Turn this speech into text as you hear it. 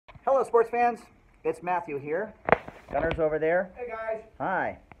Hello, sports fans. It's Matthew here. Gunner's over there. Hey, guys.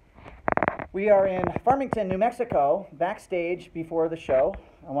 Hi. We are in Farmington, New Mexico, backstage before the show.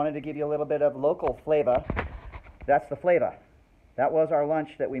 I wanted to give you a little bit of local flavor. That's the flavor. That was our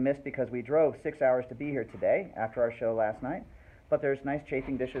lunch that we missed because we drove 6 hours to be here today after our show last night. But there's nice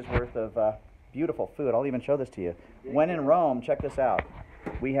chafing dishes worth of beautiful food. I'll even show this to you. When in Rome, check this out.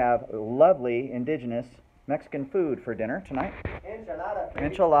 We have lovely indigenous Mexican food for dinner tonight.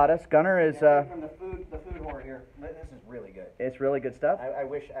 Enchiladas. Gunner is from the food whore here. This is really good. It's really good stuff. I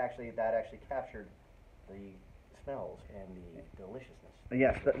wish that actually captured the smells and the deliciousness.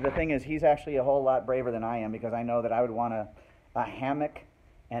 Yes, the thing is, he's actually a whole lot braver than I am because I know that I would want a hammock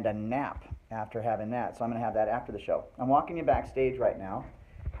and a nap after having that. So I'm going to have that after the show. I'm walking you backstage right now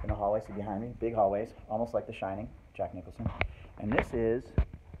in the hallway. See behind me, big hallways, almost like The Shining, Jack Nicholson. And this is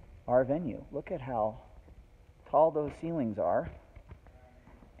our venue. Look at how tall those ceilings are.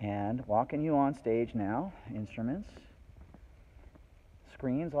 And walking you on stage now, instruments,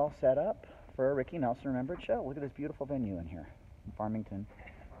 screens all set up for a Ricky Nelson Remembered show. Look at this beautiful venue in here in Farmington,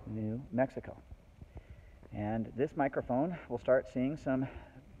 New Mexico. And this microphone will start seeing some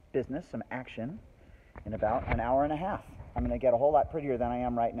business, some action in about an hour and a half. I'm going to get a whole lot prettier than I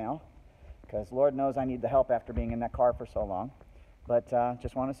am right now because Lord knows I need the help after being in that car for so long. But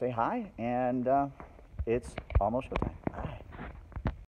just want to say hi, and it's almost showtime.